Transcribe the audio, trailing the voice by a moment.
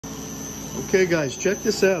Okay guys, check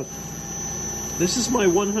this out. This is my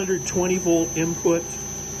 120 volt input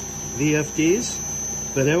VFDs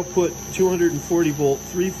that output 240 volt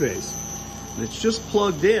three-phase. And it's just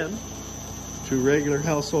plugged in to a regular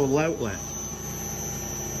household outlet.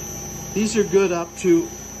 These are good up to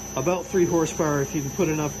about 3 horsepower if you can put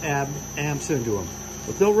enough amps into them.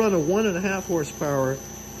 But they'll run a 1.5 horsepower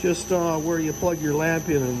just where you plug your lamp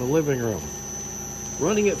in the living room.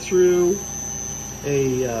 Running it through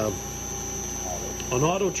an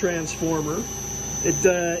auto transformer.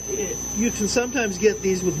 You can sometimes get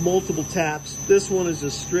these with multiple taps. This one is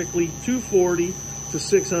a strictly 240 to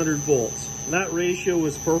 600 volts. And that ratio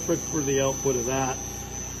is perfect for the output of that.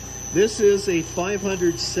 This is a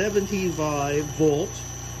 575 volt,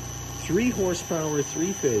 3 horsepower,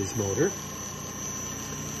 3-phase motor.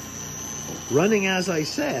 Running, as I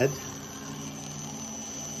said,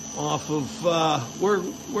 off of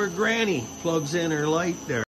where Granny plugs in her light there.